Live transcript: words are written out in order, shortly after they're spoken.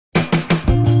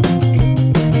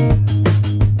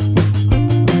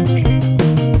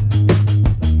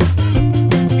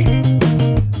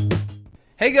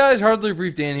Hey guys,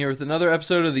 HardlyBriefDan here with another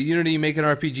episode of the Unity Make an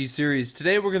RPG series.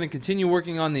 Today we're going to continue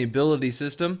working on the ability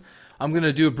system. I'm going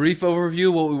to do a brief overview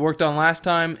of what we worked on last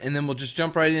time, and then we'll just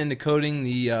jump right into coding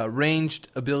the ranged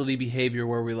ability behavior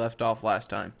where we left off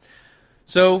last time.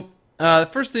 So, the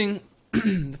first thing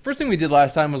we did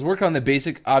last time was work on the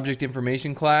basic object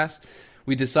information class.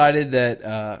 We decided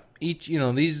that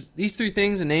these three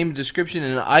things, a name, a description,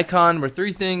 and an icon, were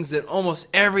three things that almost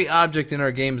every object in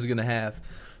our game is going to have.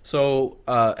 So,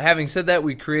 having said that,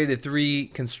 we created three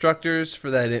constructors for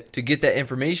that to get that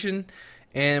information,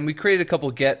 and we created a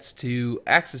couple gets to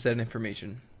access that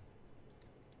information.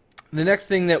 The next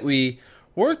thing that we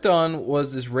worked on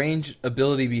was this range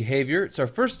ability behavior. It's our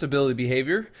first ability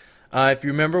behavior. If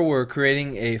you remember, we're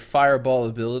creating a fireball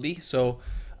ability, so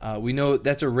we know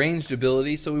that's a ranged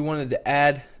ability, so we wanted to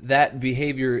add that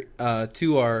behavior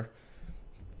to our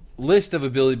list of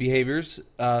ability behaviors.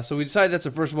 So we decided that's the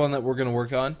first one that we're going to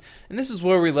work on, and this is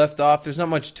where we left off. There's not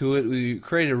much to it. We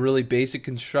created a really basic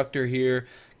constructor here,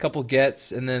 a couple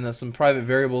gets, and then some private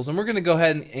variables, and we're going to go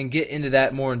ahead and get into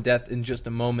that more in depth in just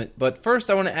a moment. But first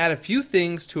I want to add a few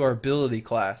things to our ability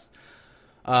class.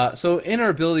 So in our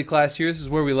ability class here, this is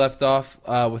where we left off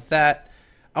with that.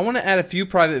 I want to add a few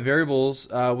private variables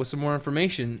with some more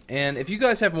information, and if you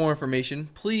guys have more information,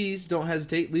 please don't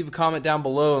hesitate, leave a comment down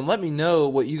below and let me know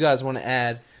what you guys want to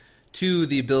add to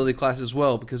the ability class as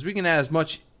well, because we can add as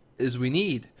much as we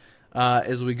need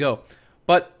as we go.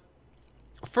 But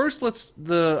first first let's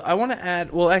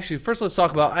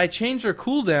talk about, I changed our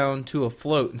cooldown to a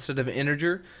float instead of an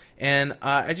integer, and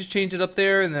I just changed it up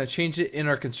there, and then I changed it in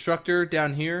our constructor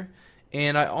down here,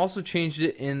 and I also changed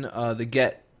it in the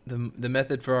get. The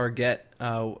method for our get,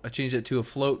 I changed it to a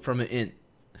float from an int.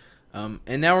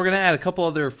 And now we're going to add a couple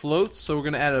other floats. So we're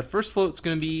going to add a first float. It's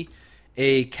going to be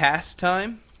a cast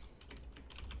time,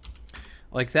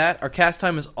 like that. Our cast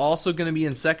time is also going to be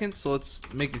in seconds, so let's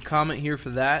make a comment here for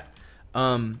that.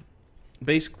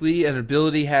 Basically, an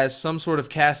ability has some sort of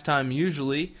cast time,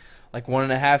 usually like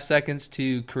 1.5 seconds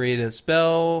to create a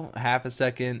spell, half a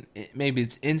second, maybe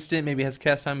it's instant, maybe it has a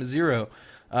cast time of 0.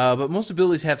 But most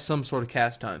abilities have some sort of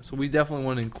cast time, so we definitely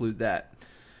want to include that.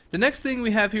 The next thing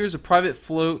we have here is a private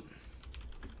float.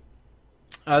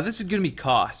 This is going to be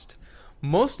cost.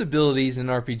 Most abilities in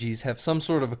RPGs have some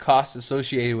sort of a cost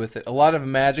associated with it. A lot of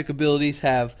magic abilities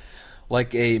have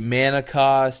like a mana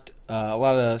cost. A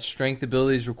lot of strength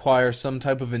abilities require some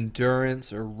type of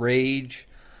endurance or rage.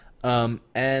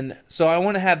 And so I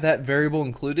want to have that variable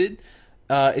included.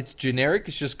 It's generic,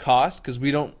 it's just cost, because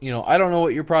we don't, I don't know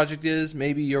what your project is.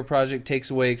 Maybe your project takes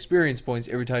away experience points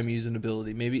every time you use an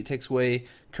ability. Maybe it takes away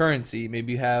currency.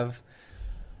 Maybe you have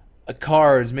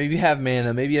cards. Maybe you have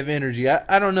mana. Maybe you have energy.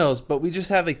 I don't know, but we just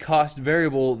have a cost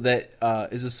variable that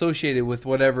is associated with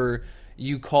whatever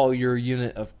you call your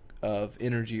unit of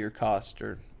energy or cost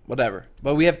or whatever.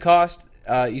 But we have cost.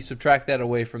 You subtract that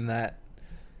away from that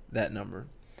number.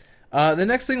 The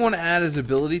next thing I want to add is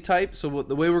ability type. So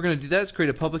the way we're going to do that is create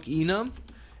a public enum,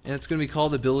 and it's going to be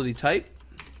called ability type,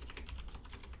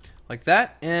 like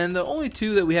that. And the only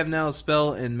two that we have now is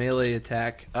spell and melee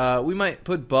attack. We might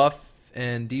put buff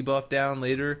and debuff down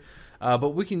later,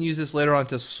 but we can use this later on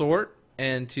to sort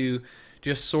and to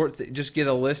just get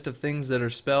a list of things that are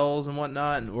spells and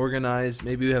whatnot, and organize.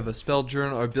 Maybe we have a spell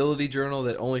journal or ability journal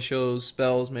that only shows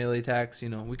spells, melee attacks.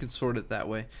 We can sort it that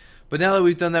way. But now that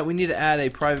we've done that, we need to add a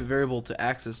private variable to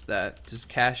access that, just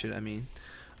cache it,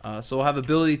 So we'll have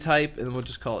ability type, and we'll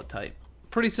just call it type.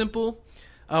 Pretty simple.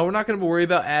 We're not going to worry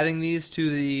about adding these to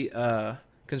the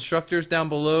constructors down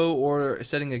below or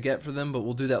setting a get for them, but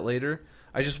we'll do that later.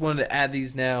 I just wanted to add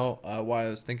these now while I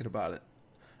was thinking about it.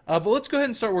 But let's go ahead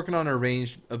and start working on our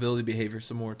ranged ability behavior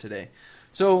some more today.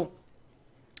 So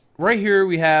right here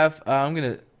we have, I'm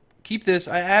going to keep this.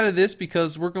 I added this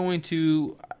because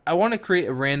I want to create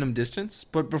a random distance,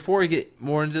 but before I get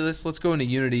more into this, let's go into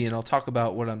Unity and I'll talk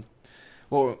about what I'm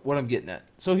getting at.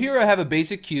 So here I have a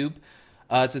basic cube.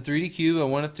 It's a 3D cube I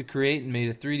wanted to create and made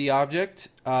a 3D object,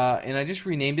 and I just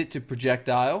renamed it to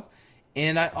projectile,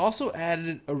 and I also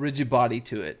added a rigid body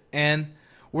to it. And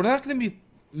we're not going to be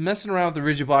messing around with the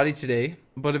rigid body today,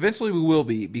 but eventually we will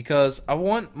be, because I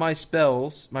want my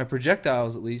spells, my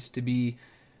projectiles at least, to be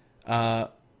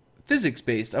physics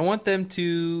based. I want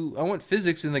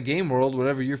physics in the game world,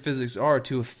 whatever your physics are,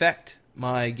 to affect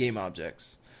my game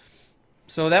objects.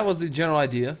 So that was the general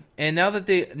idea. And now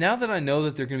that I know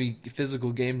that they're going to be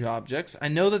physical game objects, I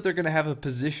know that they're going to have a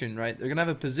position, right? They're going to have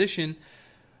a position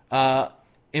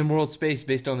in world space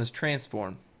based on this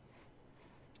transform.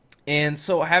 And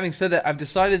so having said that, I've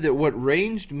decided that what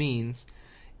ranged means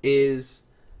is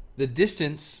the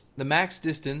distance, the max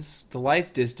distance, the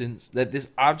life distance that this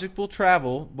object will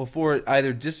travel before it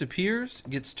either disappears,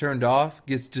 gets turned off,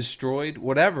 gets destroyed,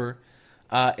 whatever.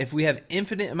 If we have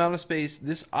infinite amount of space,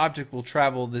 this object will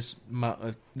travel this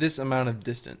amount of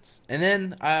distance. And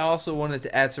then I also wanted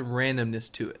to add some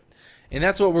randomness to it. And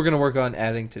that's what we're going to work on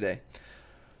adding today.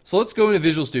 So let's go into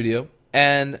Visual Studio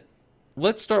and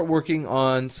let's start working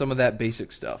on some of that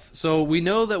basic stuff. So we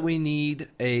know that we need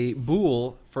a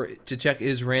bool to check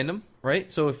is random, right?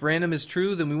 So if random is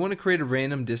true, then we want to create a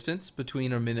random distance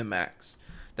between our min and max.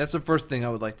 That's the first thing I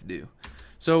would like to do.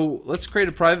 So let's create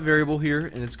a private variable here,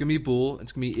 and it's going to be bool.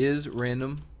 It's going to be is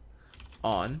random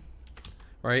on,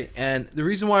 right? And the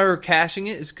reason why we're caching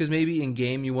it is because maybe in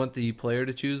game you want the player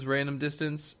to choose random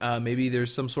distance. Maybe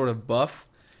there's some sort of buff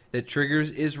that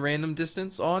triggers is random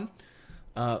distance on.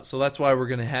 So that's why we're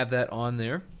going to have that on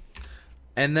there.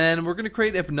 And then we're going to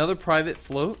create another private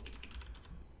float.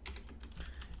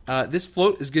 This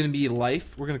float is going to be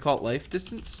life. We're going to call it life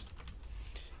distance.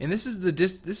 And this is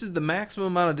the maximum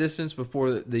amount of distance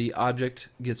before the object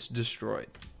gets destroyed.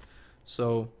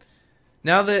 So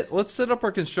now that let's set up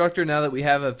our constructor. Now that we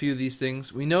have a few of these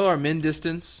things, we know our min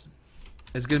distance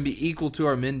is going to be equal to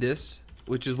our min dist,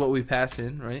 which is what we pass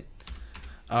in, right?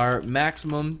 Our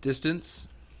maximum distance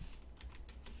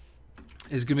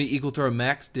is going to be equal to our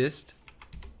max dist,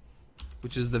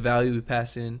 which is the value we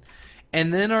pass in.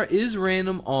 And then our is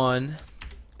random on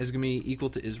is going to be equal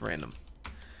to is random.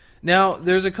 Now,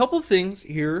 there's a couple things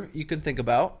here you can think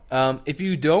about. If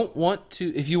you want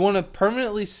to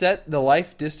permanently set the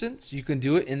life distance, you can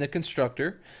do it in the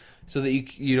constructor so that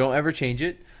you don't ever change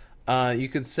it. You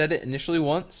can set it initially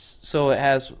once so it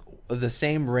has the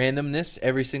same randomness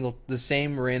the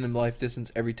same random life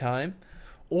distance every time.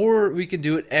 Or we can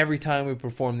do it every time we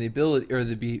perform the ability, or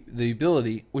the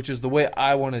ability, which is the way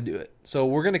I want to do it. So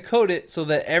we're going to code it so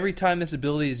that every time this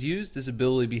ability is used, this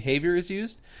ability behavior is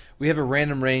used, we have a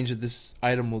random range that this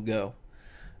item will go.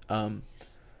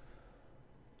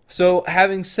 So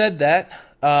having said that,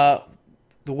 the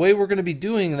way we're going to be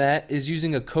doing that is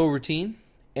using a coroutine.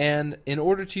 And in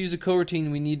order to use a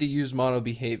coroutine, we need to use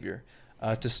MonoBehavior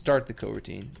to start the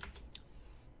coroutine.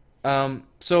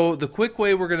 So the quick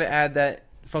way we're going to add that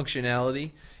functionality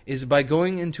is by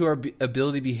going into our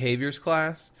AbilityBehaviors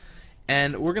class,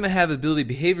 and we're going to have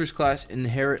AbilityBehaviors class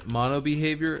inherit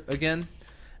MonoBehavior again.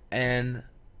 And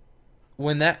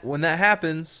when that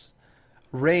happens,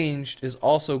 ranged is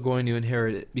also going to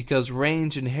inherit it, because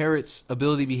range inherits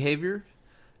AbilityBehavior,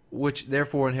 which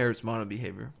therefore inherits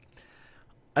MonoBehavior.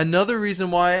 Another reason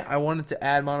why I wanted to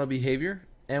add MonoBehavior,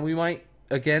 and we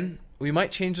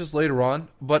might change this later on,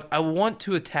 but I want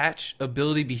to attach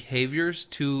ability behaviors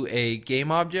to a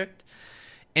game object.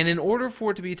 And in order for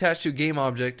it to be attached to a game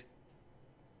object,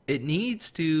 it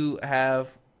needs to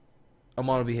have a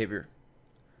MonoBehavior.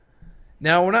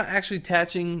 Now, we're not actually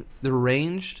attaching the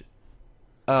ranged.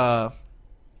 We're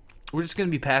just going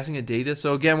to be passing it data.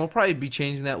 So again, we'll probably be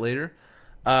changing that later.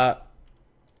 But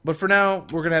for now,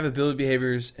 we're going to have ability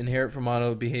behaviors inherit from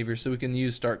MonoBehavior so we can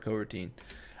use start coroutine.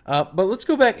 But let's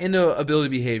go back into ability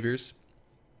behaviors,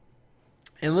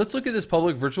 and let's look at this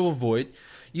public virtual void.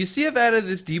 You see I've added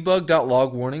this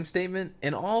debug.log warning statement,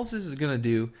 and all this is going to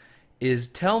do is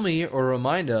tell me or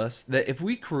remind us that if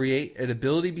we create an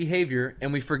ability behavior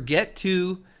and we forget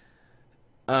to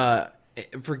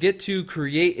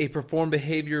create a perform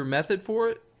behavior method for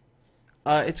it,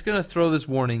 it's going to throw this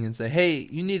warning and say, hey,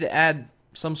 you need to add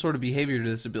some sort of behavior to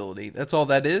this ability. That's all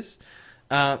that is.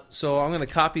 So I'm going to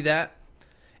copy that,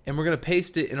 and we're going to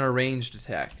paste it in our ranged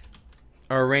attack,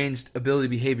 our ranged ability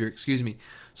behavior, excuse me.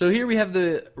 So here we have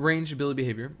the ranged ability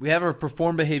behavior. We have our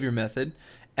perform behavior method,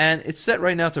 and it's set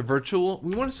right now to virtual.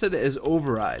 We want to set it as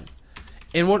override.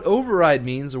 And what override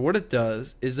means, or what it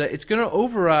does, is that it's going to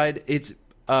override its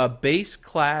base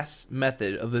class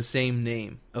method of the same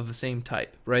name, of the same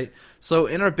type, right? So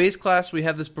in our base class, we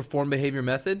have this perform behavior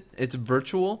method. It's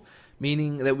virtual,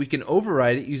 meaning that we can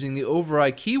override it using the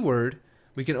override keyword.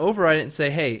 We can override it and say,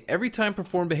 hey, every time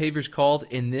perform behavior is called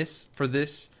for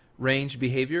this range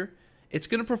behavior, it's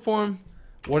going to perform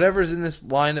whatever's in this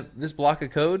block of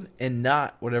code and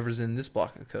not whatever's in this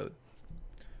block of code.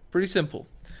 Pretty simple.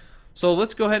 So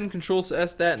let's go ahead and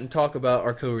Control-S that and talk about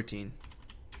our coroutine.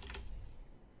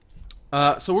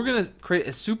 So we're going to create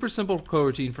a super simple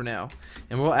coroutine for now,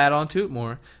 and we'll add on to it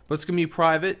more. But it's going to be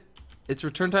private. Its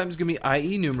return type is going to be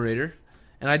IE numerator.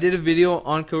 And I did a video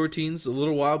on coroutines a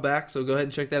little while back, so go ahead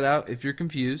and check that out if you're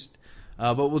confused.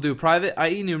 But we'll do private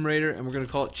IE numerator, and we're going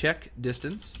to call it check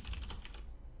distance.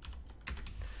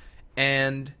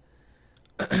 And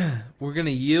we're going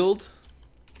to yield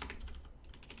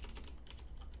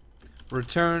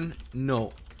return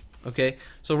null. Okay,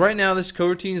 so right now this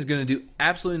coroutine is going to do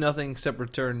absolutely nothing except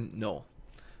return null.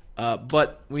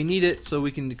 But we need it so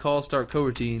we can call start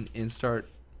coroutine and start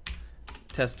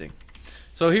testing.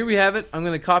 So here we have it. I'm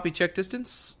going to copy check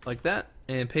distance like that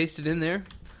and paste it in there.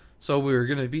 So we're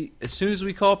going to be, as soon as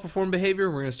we call perform behavior,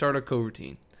 we're going to start our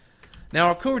coroutine. Now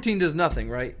our coroutine does nothing,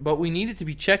 right? But we need it to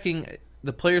be checking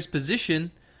the player's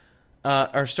position,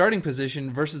 our starting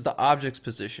position versus the object's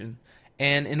position.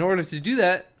 And in order to do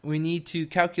that, we need to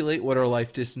calculate what our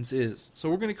life distance is. So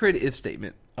we're going to create an if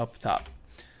statement up top.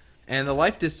 And the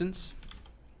life distance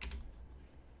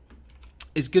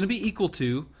is going to be equal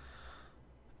to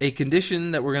a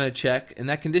condition that we're going to check, and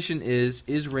that condition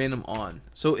is random on.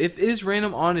 So if is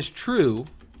random on is true,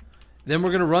 then we're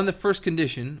going to run the first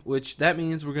condition, which that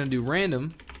means we're going to do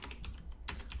random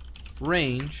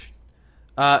range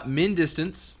min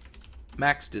distance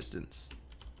max distance.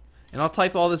 And I'll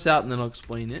type all this out and then I'll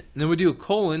explain it. And then we do a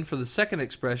colon for the second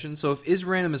expression. So if is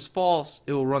random is false,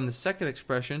 it will run the second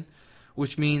expression,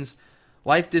 which means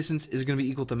life distance is going to be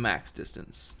equal to max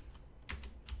distance.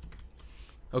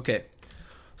 Okay.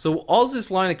 So all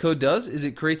this line of code does is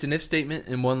it creates an if statement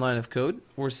in one line of code.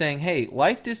 We're saying, hey,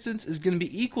 life distance is going to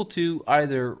be equal to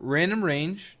either random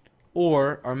range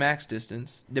or our max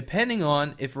distance, depending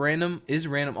on if random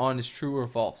on is true or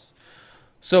false.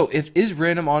 So if is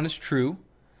random on is true,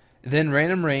 then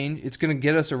random range, it's going to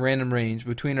get us a random range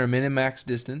between our min and max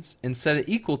distance and set it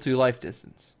equal to life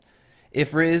distance.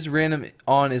 If is random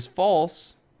on is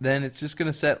false, then it's just going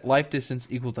to set life distance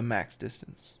equal to max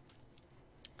distance.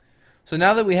 So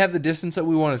now that we have the distance that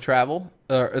we want to travel,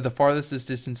 or the farthest this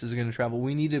distance is going to travel,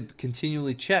 we need to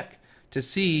continually check to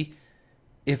see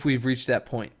if we've reached that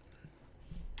point.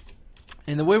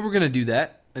 And the way we're going to do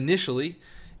that initially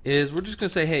is we're just going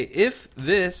to say, hey, if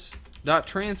this dot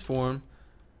transform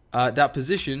dot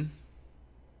position,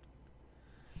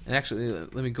 and actually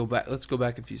let me go back. Let's go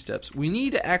back a few steps. We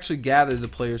need to actually gather the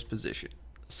player's position.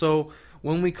 So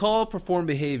when we call perform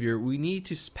behavior, we need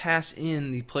to pass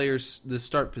in the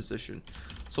start position.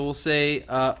 So we'll say,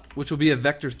 which will be a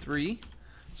vector 3.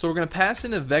 So we're going to pass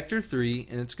in a vector 3,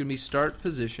 and it's going to be start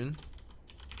position,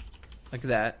 like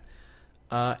that.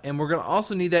 And we're going to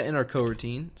also need that in our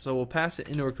coroutine. So we'll pass it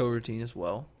into our coroutine as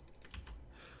well.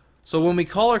 So when we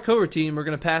call our coroutine, we're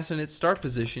going to pass in its start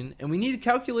position, and we need to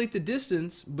calculate the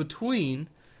distance between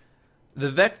the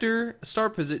vector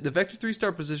 3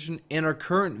 start position and our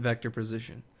current vector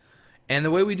position. And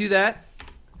the way we do that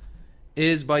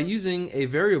is by using a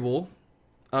variable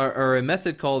or a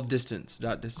method called distance.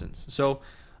 So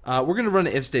we're going to run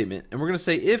an if statement, and we're going to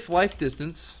say if life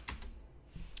distance,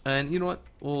 and you know what,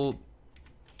 we'll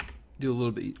do a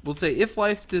little bit. We'll say if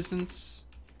life distance,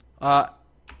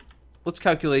 let's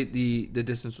calculate the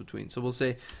distance between. So we'll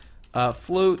say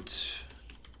float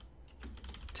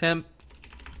temp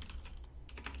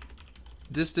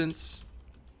distance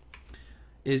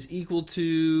is equal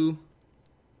to,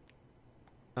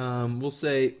 we'll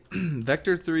say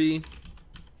vector 3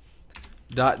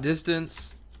 dot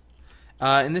distance,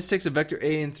 and this takes a vector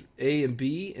A and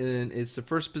B, and it's the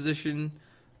first position.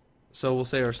 So we'll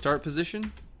say our start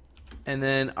position, and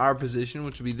then our position,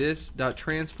 which will be this dot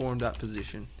transform dot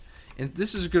position, and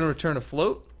this is going to return a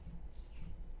float.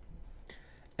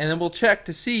 And then we'll check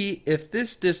to see if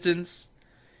this distance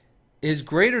is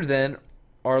greater than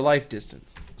our life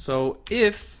distance. So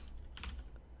if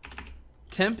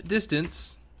temp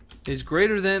distance is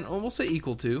greater than, or we'll say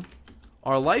equal to,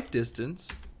 our life distance,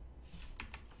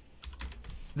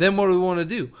 then what do we want to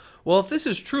do? Well, if this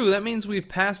is true, that means we've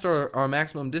passed our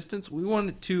maximum distance. We want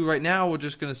it to, right now, we're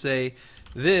just going to say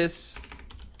this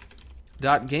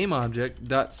dot game object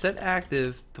dot set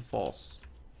active to false.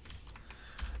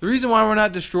 The reason why we're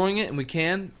not destroying it, and we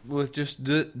can with just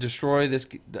destroy this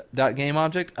dot game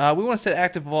object, we want to set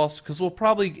active false because we'll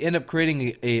probably end up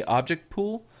creating a object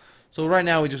pool. So right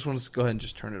now we just want to go ahead and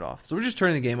just turn it off. So we're just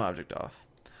turning the game object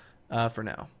off for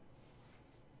now.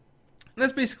 And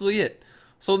that's basically it.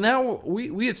 So now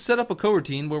we have set up a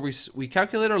coroutine where we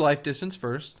calculate our life distance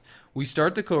first. We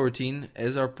start the coroutine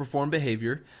as our perform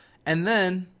behavior, and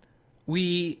then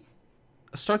we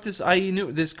start this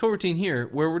this coroutine here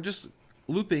where we're just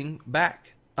looping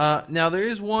back. Now there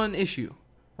is one issue,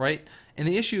 right? And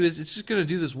the issue is it's just going to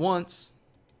do this once,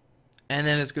 and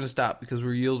then it's going to stop because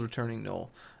we're yield returning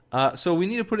null. So we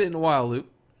need to put it in a while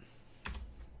loop.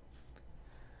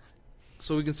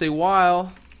 So we can say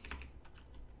while,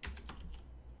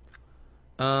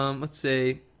 let's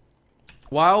say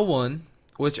while 1,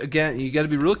 which again you got to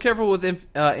be real careful with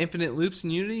infinite loops in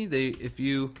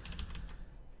Unity.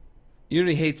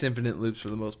 Unity hates infinite loops for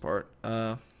the most part.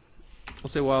 We'll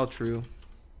say while true.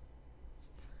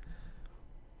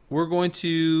 we're going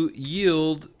to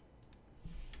yield.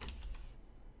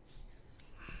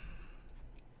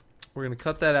 We're going to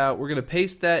cut that out. We're going to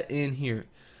paste that in here.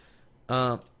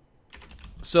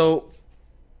 So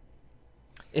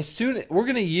as soon we're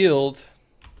going to yield,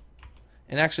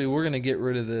 and actually we're going to get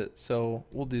rid of the. So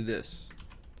we'll do this.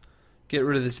 Get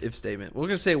rid of this if statement. We're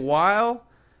going to say while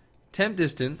temp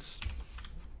distance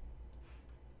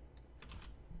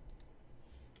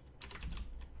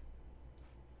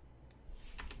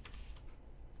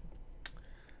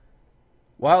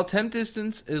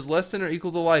is less than or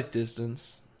equal to life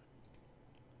distance,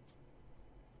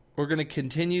 we're going to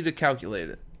continue to calculate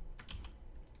it.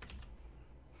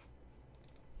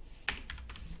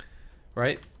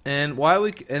 Right? And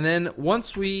then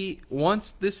once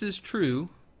this is true,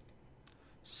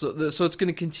 so it's going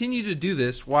to continue to do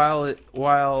this while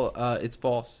it's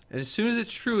false. And as soon as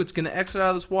it's true, it's going to exit out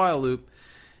of this while loop.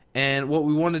 And what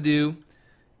we want to do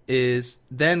is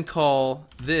then call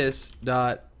this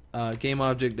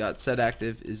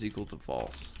GameObject.setActive is equal to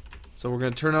false. So we're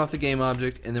going to turn off the game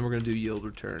object, and then we're going to do yield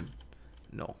return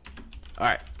null. All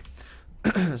right.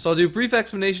 So I'll do a brief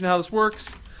explanation of how this works,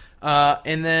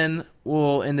 and then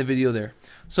we'll end the video there.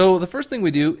 So the first thing we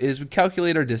do is we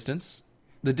calculate our distance,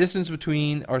 the distance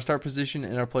between our start position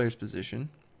and our player's position.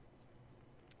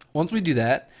 Once we do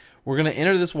that, we're going to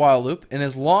enter this while loop, and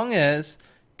as long as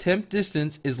temp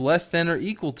distance is less than or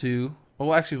equal to,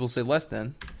 well, actually we'll say less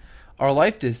than, our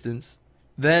life distance,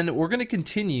 then we're going to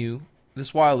continue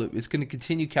this while loop. It's going to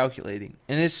continue calculating.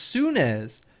 And as soon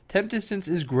as temp distance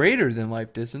is greater than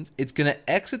life distance, it's going to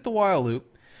exit the while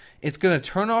loop. It's going to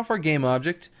turn off our game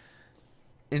object.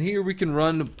 And here we can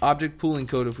run object pooling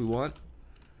code if we want.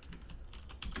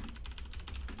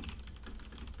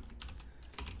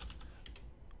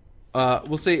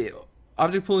 We'll say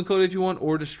object pooling code if you want,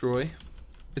 or destroy.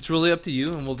 It's really up to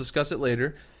you, and we'll discuss it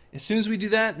later. As soon as we do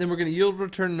that, then we're going to yield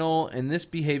return null, and this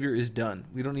behavior is done.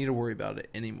 We don't need to worry about it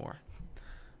anymore.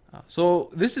 So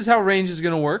this is how range is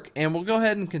going to work, and we'll go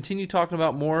ahead and continue talking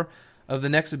about more of the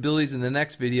next abilities in the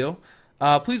next video.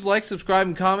 Please like, subscribe,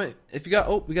 and comment. If you got,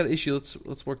 oh, we got an issue.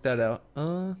 Let's work that out.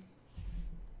 Oh,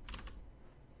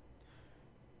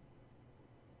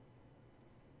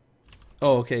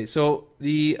 okay. So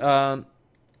the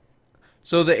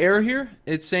error here,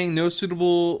 it's saying no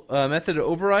suitable method to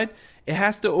override. It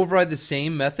has to override the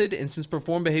same method, and since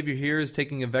perform behavior here is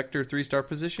taking a vector 3 start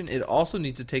position, it also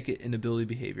needs to take it in ability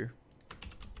behavior.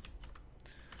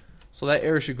 So that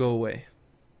error should go away.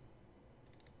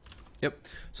 Yep.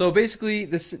 So basically,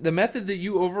 the method that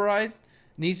you override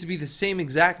needs to be the same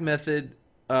exact method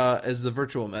as the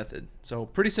virtual method. So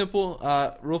pretty simple.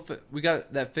 We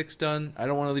got that fix done. I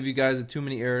don't want to leave you guys with too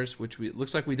many errors, which it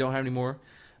looks like we don't have any more.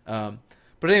 But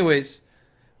anyways.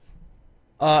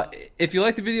 If you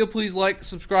like the video, please like,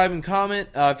 subscribe, and comment.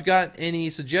 If you got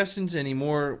any suggestions,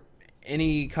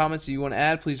 any comments that you want to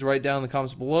add, please write down in the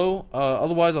comments below.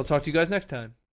 Otherwise, I'll talk to you guys next time.